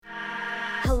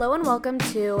Hello and welcome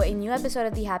to a new episode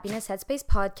of the Happiness Headspace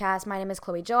Podcast. My name is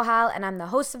Johal and I'm the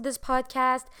host of this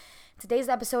podcast. Today's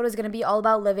episode is going to be all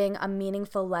about living a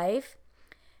meaningful life,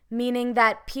 meaning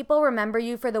that people remember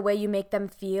you for the way you make them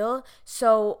feel.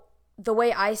 So the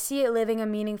way I see it, living a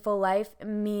meaningful life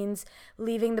means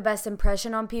leaving the best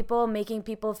impression on people, making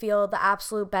people feel the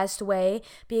absolute best way,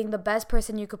 being the best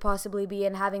person you could possibly be,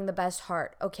 and having the best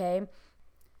heart, okay?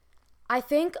 I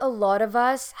think a lot of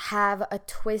us have a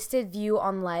twisted view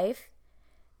on life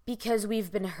because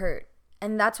we've been hurt.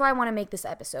 And that's why I want to make this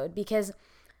episode, because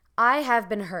I have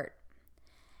been hurt.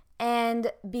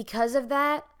 And because of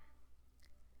that,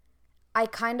 I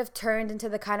kind of turned into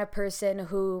the kind of person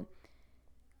who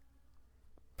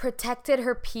protected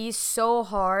her peace so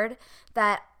hard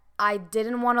that I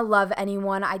didn't want to love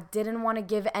anyone. I didn't want to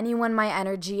give anyone my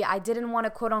energy. I didn't want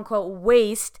to quote unquote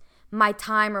waste my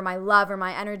time or my love or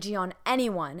my energy on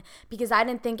anyone because I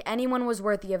didn't think anyone was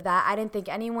worthy of that. I didn't think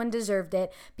anyone deserved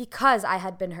it because I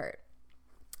had been hurt.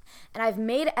 And I've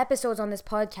made episodes on this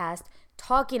podcast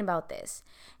talking about this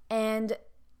and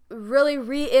really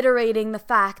reiterating the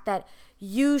fact that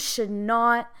you should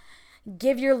not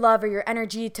give your love or your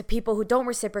energy to people who don't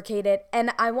reciprocate it.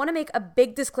 And I want to make a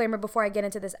big disclaimer before I get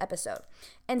into this episode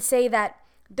and say that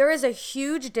there is a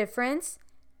huge difference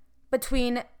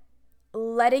between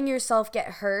letting yourself get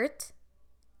hurt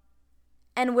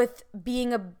and with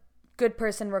being a good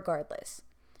person regardless.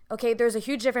 Okay, there's a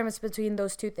huge difference between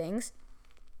those two things.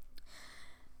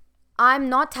 I'm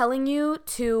not telling you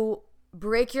to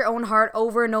break your own heart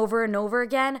over and over and over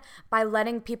again by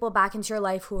letting people back into your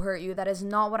life who hurt you. That is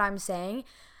not what I'm saying.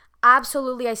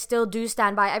 Absolutely, I still do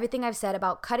stand by everything I've said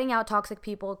about cutting out toxic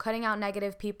people, cutting out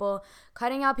negative people,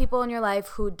 cutting out people in your life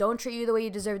who don't treat you the way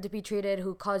you deserve to be treated,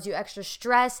 who cause you extra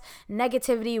stress,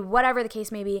 negativity, whatever the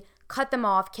case may be. Cut them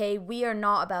off, okay? We are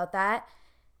not about that,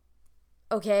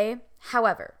 okay?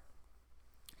 However,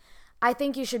 I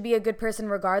think you should be a good person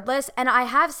regardless. And I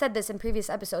have said this in previous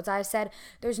episodes. I've said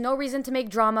there's no reason to make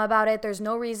drama about it. There's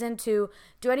no reason to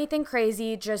do anything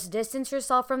crazy. Just distance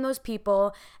yourself from those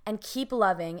people and keep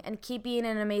loving and keep being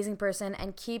an amazing person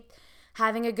and keep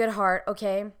having a good heart,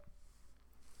 okay?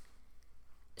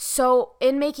 So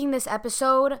in making this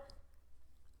episode,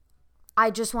 I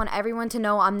just want everyone to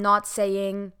know I'm not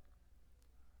saying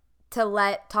to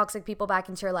let toxic people back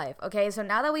into your life, okay? So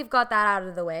now that we've got that out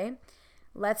of the way,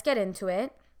 let's get into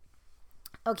it,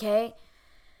 okay?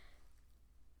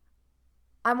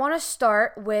 I want to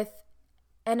start with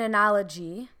an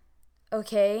analogy,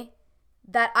 okay,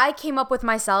 that I came up with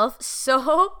myself,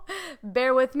 so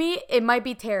bear with me, it might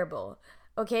be terrible,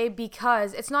 okay,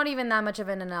 because it's not even that much of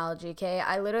an analogy, okay?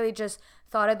 I literally just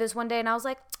thought of this one day and I was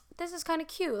like, this is kind of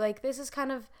cute, like, this is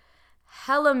kind of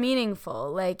hella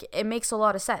meaningful, like, it makes a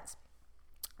lot of sense,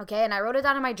 okay? And I wrote it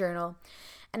down in my journal,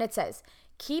 and it says,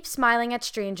 keep smiling at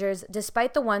strangers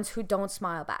despite the ones who don't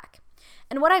smile back.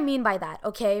 And what I mean by that,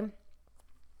 okay,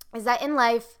 is that in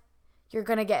life, you're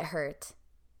going to get hurt.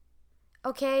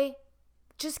 Okay?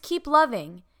 Just keep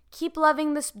loving. Keep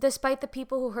loving this despite the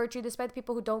people who hurt you, despite the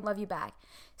people who don't love you back.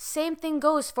 Same thing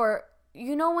goes for,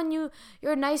 you know, when you're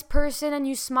a nice person and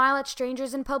you smile at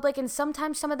strangers in public, and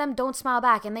sometimes some of them don't smile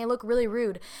back and they look really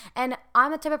rude. And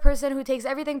I'm the type of person who takes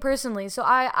everything personally. So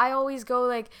I always go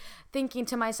like thinking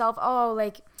to myself, oh,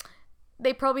 like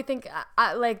they probably think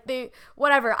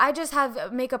whatever. I just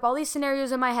make up all these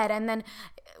scenarios in my head and then,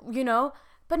 you know,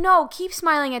 but no, keep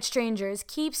smiling at strangers.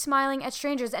 Keep smiling at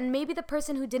strangers. And maybe the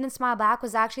person who didn't smile back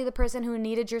was actually the person who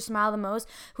needed your smile the most,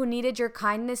 who needed your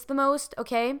kindness the most,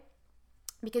 okay?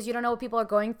 Because you don't know what people are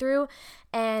going through,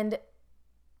 and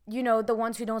you know the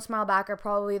ones who don't smile back are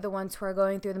probably the ones who are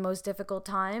going through the most difficult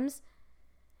times,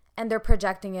 and they're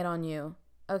projecting it on you,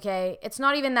 okay? It's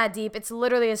not even that deep. It's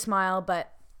literally a smile,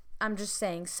 but I'm just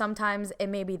saying sometimes it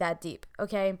may be that deep,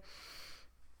 okay?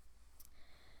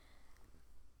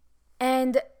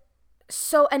 And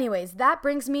so anyways, that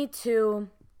brings me to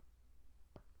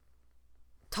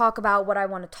talk about what I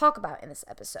want to talk about in this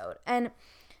episode, and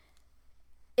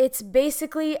it's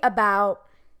basically about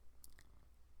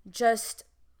just,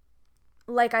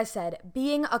 like I said,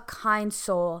 being a kind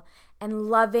soul and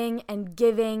loving and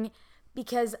giving,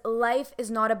 because life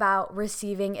is not about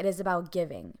receiving, it is about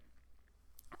giving.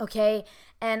 Okay?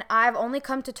 And I've only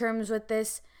come to terms with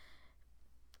this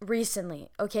recently,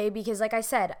 okay? Because like I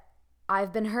said,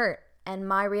 I've been hurt. And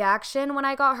my reaction when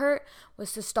I got hurt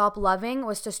was to stop loving,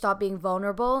 was to stop being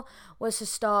vulnerable, was to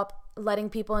stop letting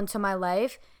people into my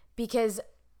life, because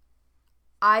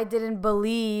I didn't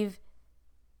believe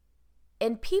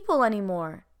in people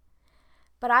anymore.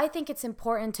 But I think it's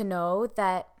important to know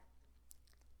that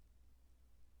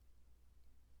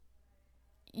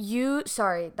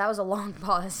sorry, that was a long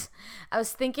pause. I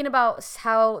was thinking about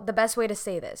how the best way to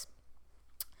say this.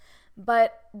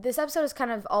 But this episode is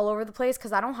kind of all over the place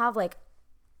because I don't have like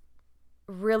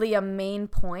really a main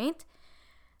point.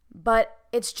 But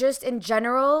it's just in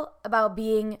general about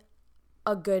being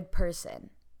a good person.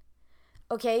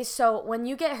 Okay, so when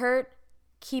you get hurt,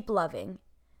 keep loving.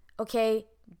 Okay,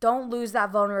 don't lose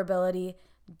that vulnerability.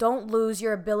 Don't lose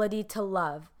your ability to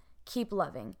love. Keep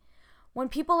loving. When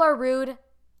people are rude,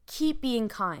 keep being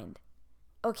kind.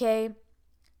 Okay?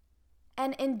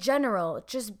 And in general,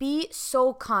 just be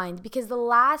so kind, because the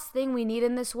last thing we need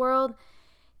in this world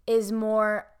is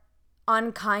more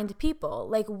unkind people.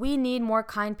 Like, we need more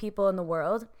kind people in the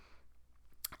world.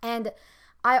 And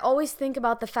I always think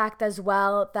about the fact as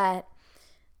well that,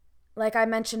 like I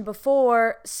mentioned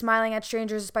before, smiling at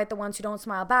strangers despite the ones who don't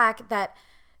smile back, that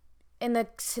in the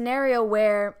scenario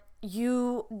where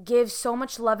you give so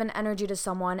much love and energy to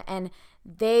someone and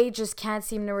they just can't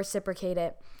seem to reciprocate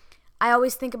it, I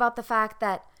always think about the fact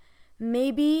that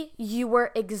maybe you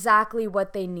were exactly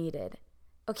what they needed.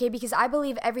 Okay, because I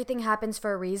believe everything happens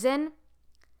for a reason.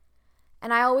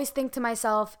 And I always think to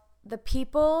myself, the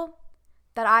people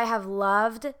that I have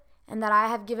loved and that I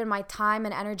have given my time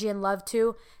and energy and love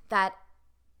to that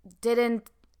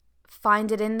didn't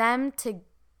find it in them to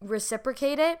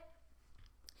reciprocate it,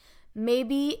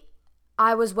 maybe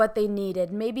I was what they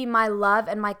needed. Maybe my love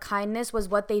and my kindness was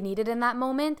what they needed in that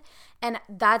moment. And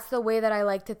that's the way that I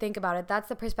like to think about it. That's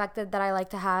the perspective that I like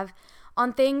to have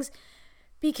on things,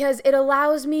 because it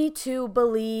allows me to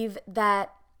believe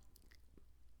that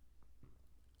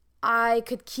I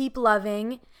could keep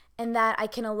loving and that I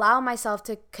can allow myself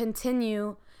to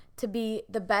continue to be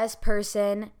the best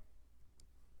person,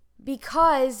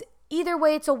 because either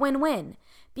way it's a win-win.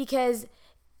 Because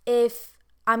if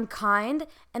I'm kind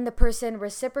and the person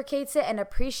reciprocates it and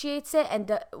appreciates it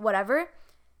and whatever,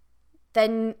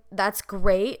 then that's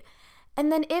great.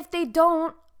 And then if they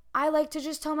don't, I like to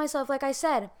just tell myself, like I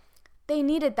said, they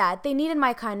needed that. They needed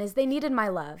my kindness. They needed my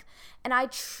love. And I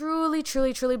truly,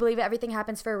 truly, truly believe everything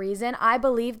happens for a reason. I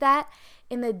believe that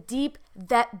in the deep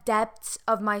depths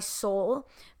of my soul,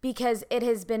 because it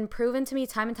has been proven to me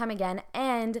time and time again.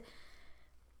 And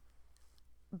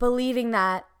believing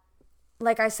that,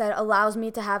 like I said, allows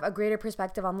me to have a greater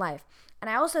perspective on life. And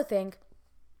I also think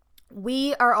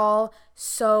we are all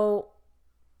so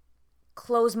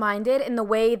close-minded in the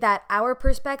way that our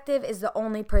perspective is the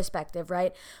only perspective,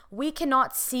 right? We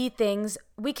cannot see things.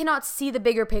 We cannot see the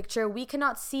bigger picture. We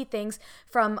cannot see things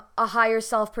from a higher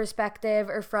self perspective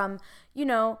or from,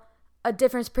 a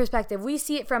different perspective. We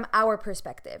see it from our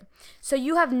perspective. So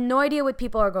you have no idea what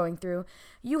people are going through.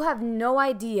 You have no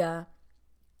idea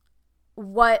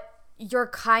what your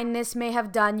kindness may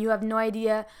have done. You have no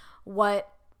idea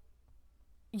what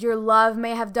your love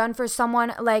may have done for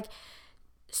someone.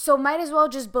 So might as well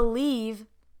just believe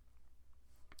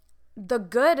the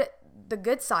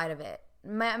good side of it.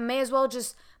 May as well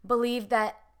just believe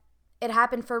that it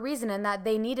happened for a reason and that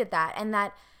they needed that, and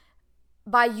that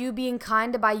by you being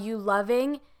kind, by you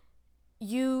loving,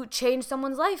 you change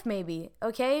someone's life maybe,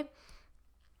 okay?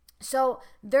 So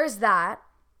there's that.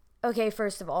 Okay,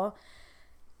 first of all.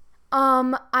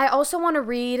 I also want to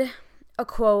read a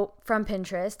quote from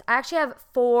Pinterest. I actually have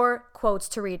 4 quotes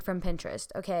to read from Pinterest,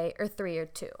 okay? Or 3 or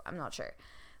 2, I'm not sure.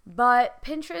 But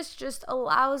Pinterest just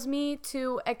allows me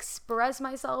to express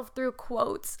myself through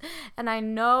quotes. And I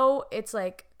know it's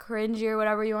like cringy or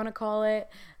whatever you want to call it,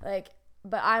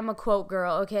 but I'm a quote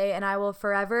girl, okay? And I will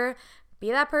forever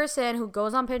be that person who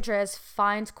goes on Pinterest,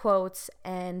 finds quotes,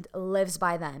 and lives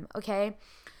by them, okay?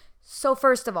 So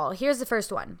first of all, here's the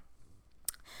first one.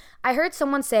 I heard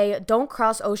someone say, don't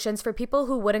cross oceans for people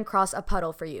who wouldn't cross a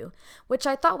puddle for you, which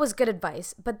I thought was good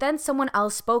advice. But then someone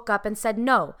else spoke up and said,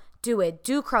 no, do it.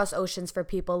 Do cross oceans for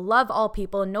people. Love all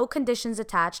people. No conditions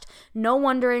attached. No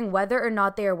wondering whether or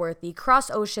not they are worthy. Cross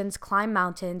oceans, climb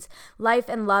mountains. Life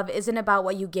and love isn't about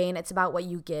what you gain. It's about what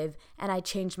you give. And I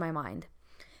changed my mind.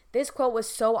 This quote was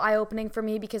so eye-opening for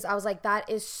me because I was like, that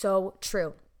is so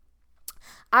true.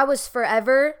 I was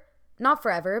not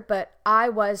forever, but I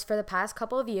was for the past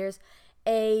couple of years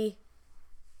a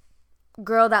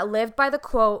girl that lived by the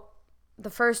quote, the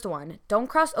first one, don't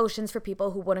cross oceans for people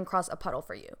who wouldn't cross a puddle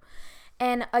for you.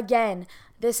 And again,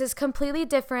 this is completely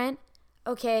different,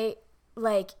 okay?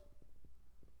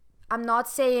 I'm not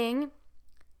saying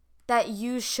that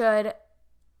you should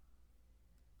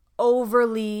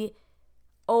overly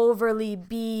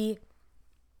be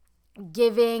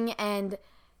giving and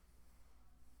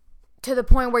to the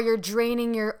point where you're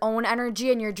draining your own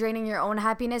energy and you're draining your own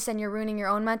happiness and you're ruining your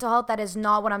own mental health. That is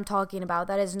not what I'm talking about.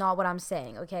 That is not what I'm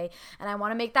saying, okay? And I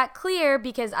want to make that clear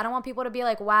because I don't want people to be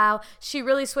like, wow, she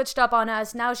really switched up on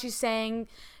us. Now she's saying,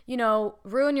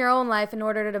 ruin your own life in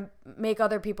order to make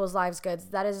other people's lives good.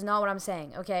 That is not what I'm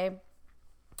saying, okay?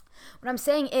 What I'm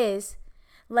saying is,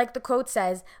 like the quote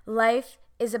says, life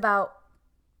is about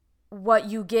what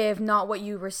you give, not what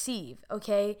you receive,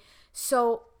 okay?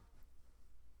 So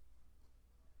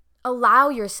allow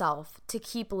yourself to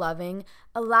keep loving.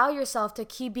 Allow yourself to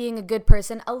keep being a good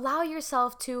person. Allow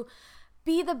yourself to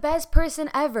be the best person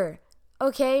ever,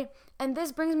 okay? And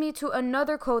this brings me to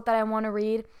another quote that I want to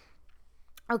read,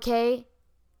 okay?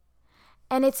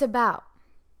 And it's about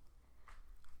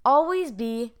always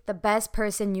be the best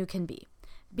person you can be.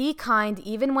 Be kind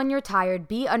even when you're tired.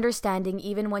 Be understanding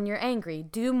even when you're angry.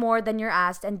 Do more than you're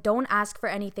asked and don't ask for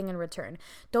anything in return.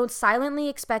 Don't silently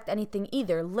expect anything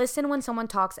either. Listen when someone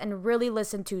talks and really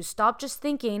listen too. Stop just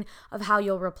thinking of how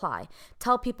you'll reply.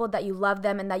 Tell people that you love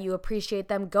them and that you appreciate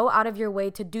them. Go out of your way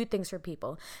to do things for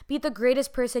people. Be the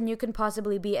greatest person you can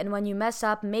possibly be, and when you mess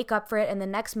up, make up for it in the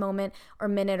next moment or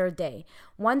minute or day.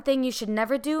 One thing you should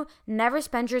never do, never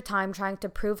spend your time trying to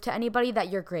prove to anybody that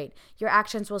you're great. Your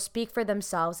actions will speak for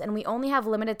themselves. And we only have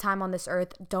limited time on this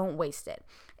earth. Don't waste it.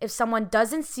 If someone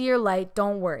doesn't see your light,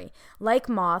 don't worry. Like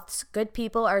moths, good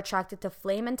people are attracted to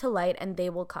flame and to light, and they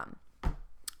will come.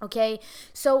 Okay,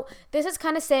 so this is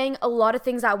kind of saying a lot of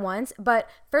things at once, but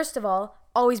first of all,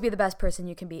 always be the best person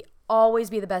you can be. Always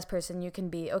be the best person you can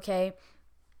be, okay?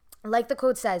 Like the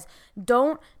quote says,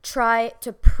 don't try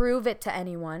to prove it to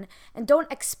anyone and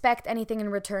don't expect anything in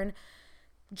return.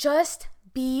 Just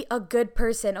be a good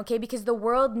person, okay? Because the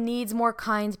world needs more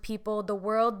kind people. The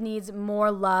world needs more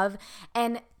love.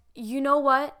 And you know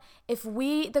what? If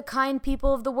we, the kind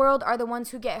people of the world, are the ones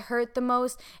who get hurt the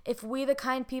most, if we, the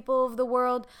kind people of the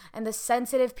world and the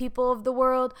sensitive people of the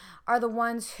world, are the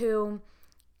ones who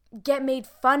get made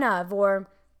fun of or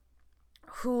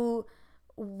who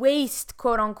waste,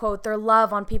 quote unquote, their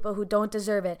love on people who don't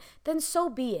deserve it, then so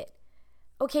be it,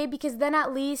 okay? Because then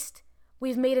at least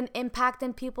we've made an impact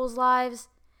in people's lives.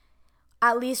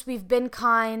 At least we've been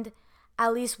kind.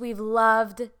 At least we've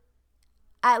loved.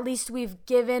 At least we've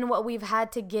given what we've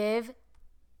had to give.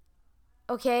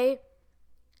 Okay?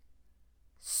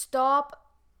 Stop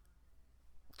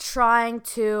trying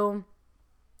to,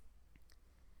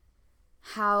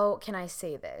 how can I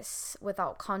say this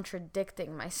without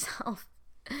contradicting myself?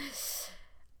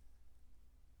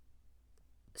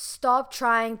 Stop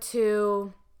trying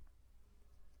to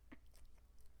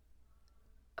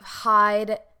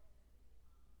hide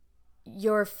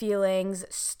your feelings.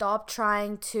 Stop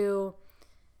trying to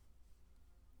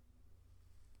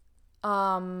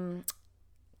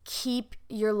keep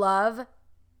your love,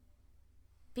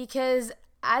 because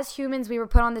as humans we were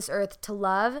put on this earth to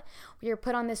love. We were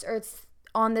put on this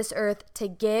earth to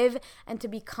give and to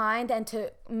be kind and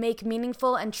to make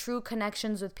meaningful and true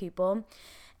connections with people,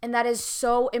 and that is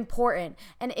so important.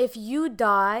 And if you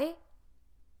die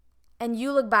and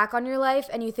you look back on your life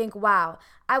and you think, wow,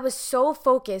 I was so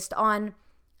focused on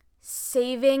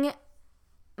saving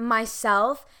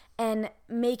myself and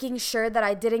making sure that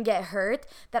I didn't get hurt,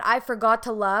 that I forgot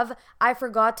to love, I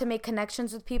forgot to make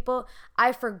connections with people,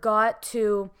 I forgot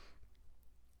to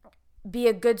be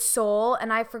a good soul,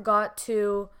 and I forgot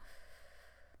to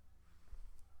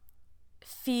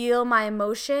feel my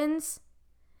emotions,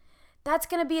 that's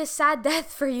going to be a sad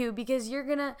death for you, because you're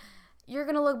going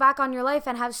to look back on your life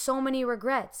and have so many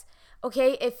regrets.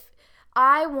 Okay? If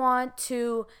I want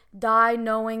to die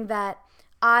knowing that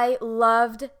I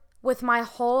loved with my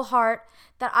whole heart,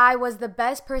 that I was the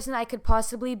best person I could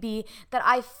possibly be, that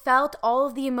I felt all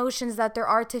of the emotions that there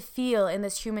are to feel in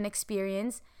this human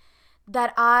experience,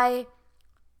 that I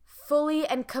fully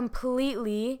and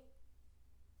completely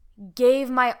gave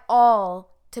my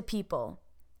all to people.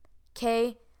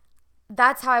 Okay?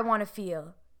 That's how I want to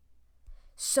feel.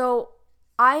 So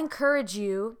I encourage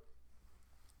you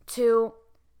to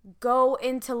go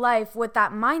into life with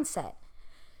that mindset.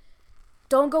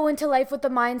 Don't go into life with the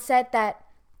mindset that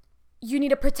you need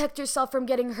to protect yourself from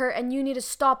getting hurt and you need to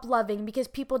stop loving because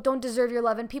people don't deserve your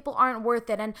love and people aren't worth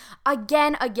it. And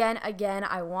again,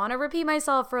 I want to repeat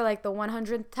myself for like the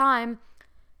 100th time.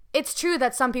 It's true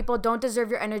that some people don't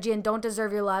deserve your energy and don't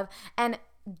deserve your love, and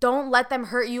don't let them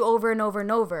hurt you over and over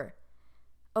and over.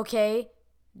 Okay?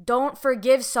 Don't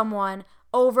forgive someone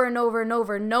over and over and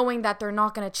over knowing that they're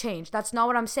not going to change. That's not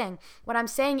what I'm saying. What I'm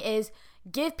saying is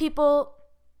give people,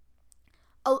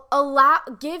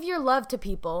 give your love to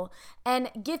people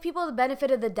and give people the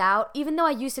benefit of the doubt. Even though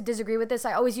I used to disagree with this,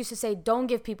 I always used to say don't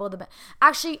give people the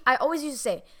Actually, I always used to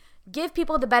say give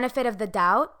people the benefit of the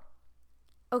doubt,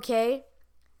 okay?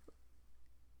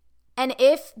 And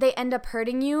if they end up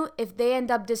hurting you, if they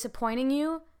end up disappointing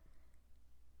you,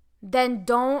 then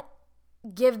don't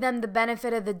give them the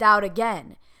benefit of the doubt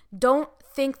again. Don't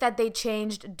think that they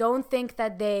changed. Don't think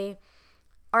that they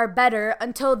are better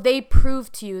until they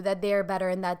prove to you that they are better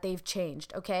and that they've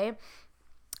changed, okay?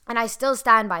 And I still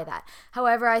stand by that.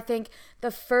 However, I think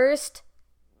the first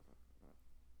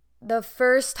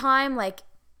time, like,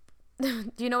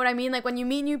 do you know what I mean? Like when you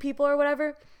meet new people or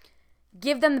whatever,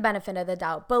 give them the benefit of the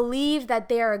doubt. Believe that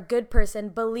they are a good person.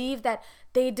 Believe that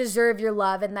they deserve your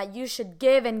love and that you should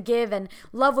give and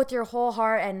love with your whole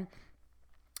heart and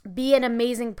be an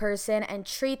amazing person and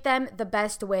treat them the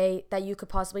best way that you could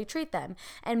possibly treat them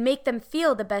and make them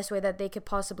feel the best way that they could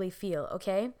possibly feel,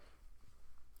 okay?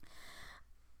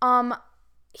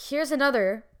 Here's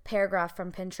another paragraph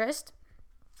from Pinterest.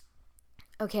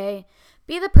 Okay,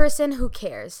 be the person who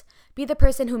cares. Be the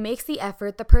person who makes the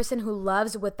effort, the person who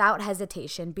loves without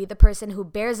hesitation. Be the person who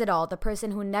bears it all, the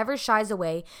person who never shies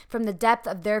away from the depth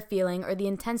of their feeling or the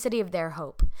intensity of their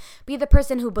hope. Be the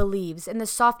person who believes in the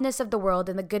softness of the world,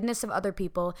 in the goodness of other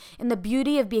people, in the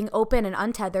beauty of being open and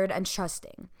untethered and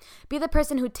trusting. Be the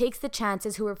person who takes the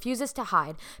chances, who refuses to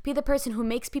hide. Be the person who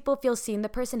makes people feel seen, the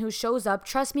person who shows up.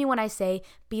 Trust me when I say,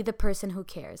 be the person who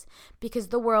cares. Because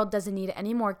the world doesn't need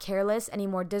any more careless, any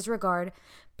more disregard.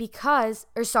 Be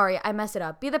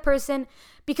the person,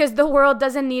 because the world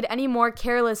doesn't need any more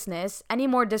carelessness, any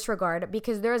more disregard,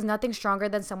 because there is nothing stronger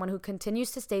than someone who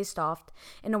continues to stay soft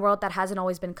in a world that hasn't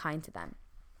always been kind to them.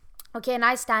 Okay, and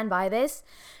I stand by this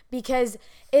because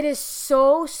it is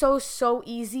so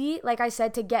easy, like I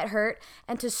said, to get hurt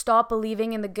and to stop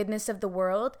believing in the goodness of the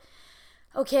world.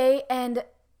 Okay, and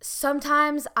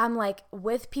sometimes I'm like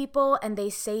with people and they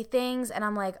say things and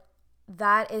I'm like,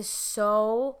 that is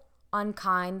so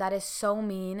unkind, that is so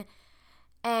mean,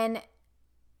 and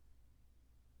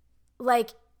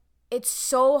like it's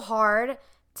so hard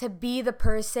to be the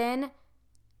person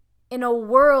in a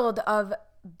world of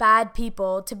bad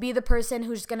people, to be the person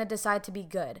who's gonna decide to be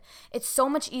good. It's so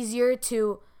much easier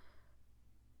to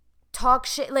talk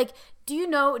shit. Like, do you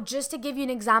know, just to give you an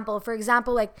example, for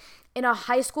example, like in a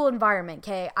high school environment,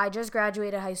 okay, I just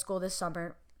graduated high school this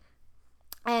summer,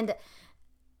 and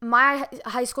my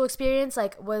high school experience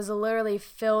like was literally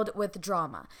filled with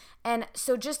drama. And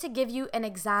so just to give you an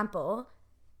example,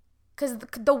 because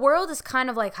the world is kind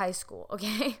of like high school,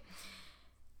 okay?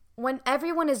 When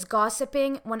everyone is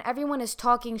gossiping, when everyone is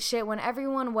talking shit, when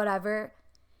everyone whatever,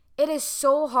 it is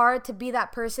so hard to be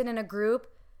that person in a group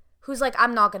who's like,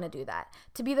 I'm not going to do that.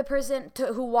 To be the person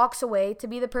who walks away, to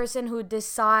be the person who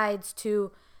decides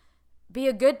to be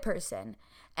a good person.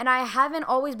 And I haven't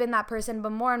always been that person,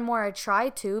 but more and more I try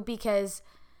to, because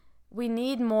we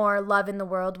need more love in the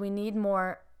world. We need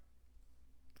more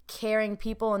caring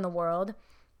people in the world.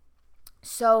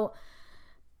 So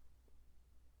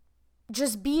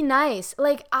just be nice.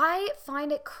 Like, I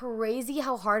find it crazy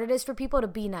how hard it is for people to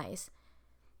be nice.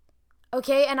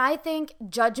 Okay, and I think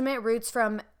judgment roots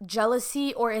from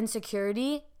jealousy or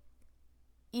insecurity,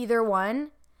 either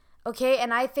one. Okay,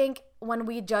 and I think when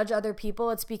we judge other people,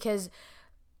 it's because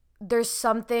there's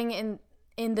something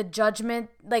in the judgment,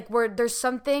 like there's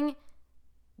something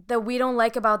that we don't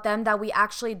like about them that we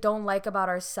actually don't like about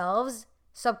ourselves,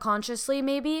 subconsciously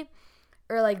maybe,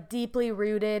 or like deeply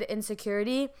rooted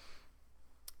insecurity.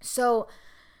 So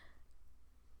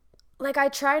like I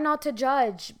try not to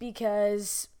judge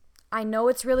because I know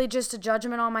it's really just a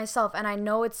judgment on myself, and I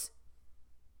know it's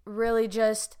really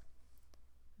just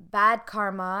bad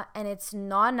karma, and it's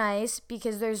not nice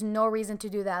because there's no reason to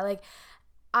do that. Like,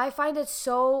 I find it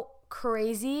so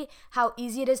crazy how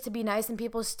easy it is to be nice and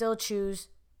people still choose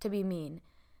to be mean.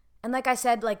 And like I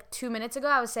said, like 2 minutes ago,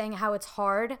 I was saying how it's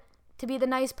hard to be the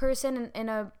nice person in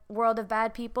a world of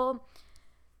bad people,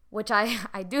 which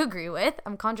I do agree with.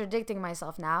 I'm contradicting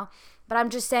myself now. But I'm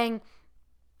just saying,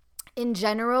 in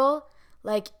general,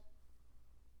 like,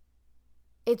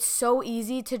 it's so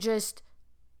easy to just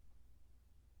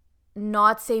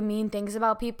not say mean things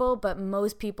about people, but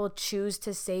most people choose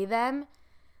to say them.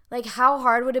 Like, how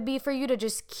hard would it be for you to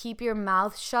just keep your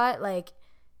mouth shut? Like,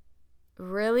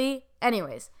 really?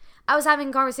 Anyways, I was having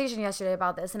a conversation yesterday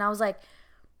about this, and I was like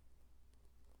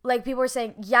people were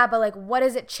saying, yeah, but like, what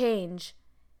does it change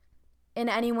in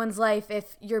anyone's life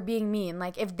if you're being mean?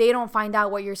 Like, if they don't find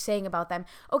out what you're saying about them.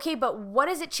 Okay, but what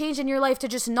does it change in your life to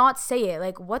just not say it?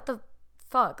 Like, what the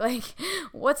fuck? Like,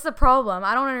 what's the problem?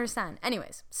 I don't understand.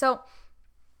 Anyways, so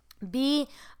be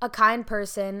a kind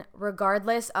person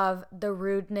regardless of the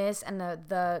rudeness and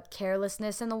the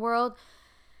carelessness in the world.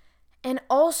 And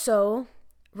also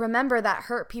remember that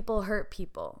hurt people hurt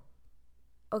people.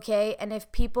 okay? And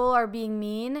if people are being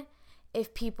mean,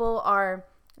 if people are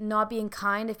not being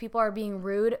kind, if people are being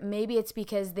rude, maybe it's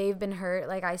because they've been hurt.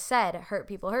 Like I said, hurt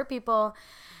people.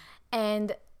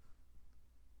 And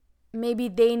maybe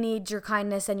they need your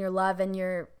kindness and your love and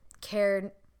your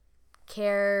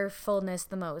carefulness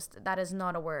the most. That is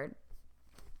not a word.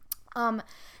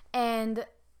 And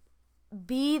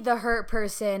be the hurt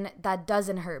person that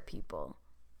doesn't hurt people.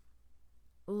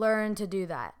 Learn to do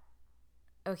that.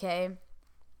 Okay?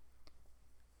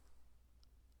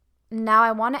 Now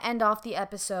I want to end off the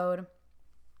episode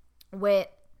with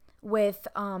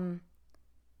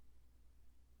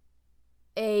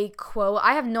a quote.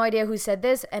 I have no idea who said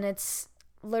this, and it's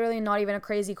literally not even a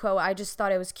crazy quote. I just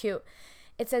thought it was cute.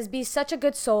 It says, "Be such a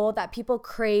good soul that people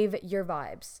crave your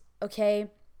vibes." Okay?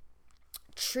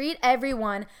 Treat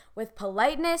everyone with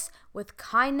politeness, with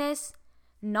kindness,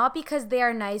 not because they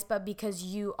are nice, but because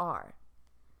you are.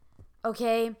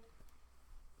 Okay?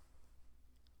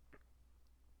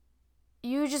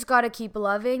 You just got to keep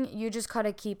loving. You just got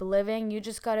to keep living. You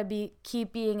just got to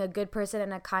keep being a good person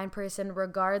and a kind person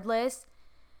regardless.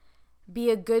 Be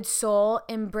a good soul.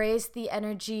 Embrace the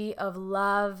energy of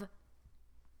love.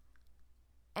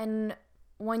 And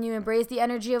when you embrace the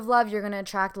energy of love, you're going to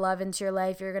attract love into your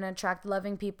life. You're going to attract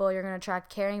loving people. You're going to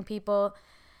attract caring people.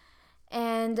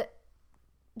 And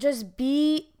just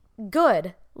be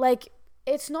good. Like,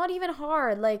 it's not even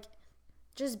hard. Like,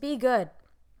 just be good.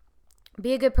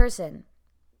 Be a good person.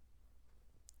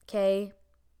 Okay?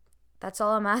 That's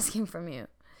all I'm asking from you.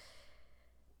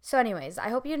 So anyways, I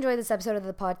hope you enjoyed this episode of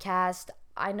the podcast.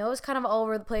 I know it's kind of all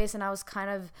over the place and I was kind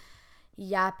of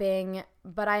yapping,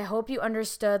 but I hope you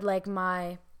understood like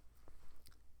my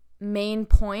main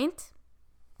point.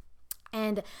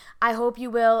 And I hope you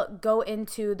will go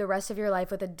into the rest of your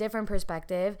life with a different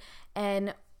perspective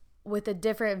and with a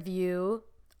different view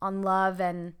on love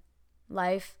and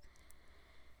life.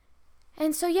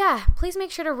 And so, yeah, please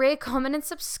make sure to rate, comment, and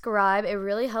subscribe. It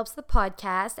really helps the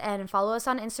podcast. And follow us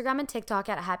on Instagram and TikTok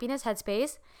at Happiness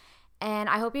Headspace. And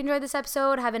I hope you enjoyed this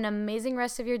episode. Have an amazing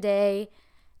rest of your day.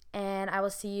 And I will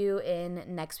see you in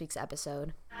next week's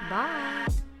episode. Bye.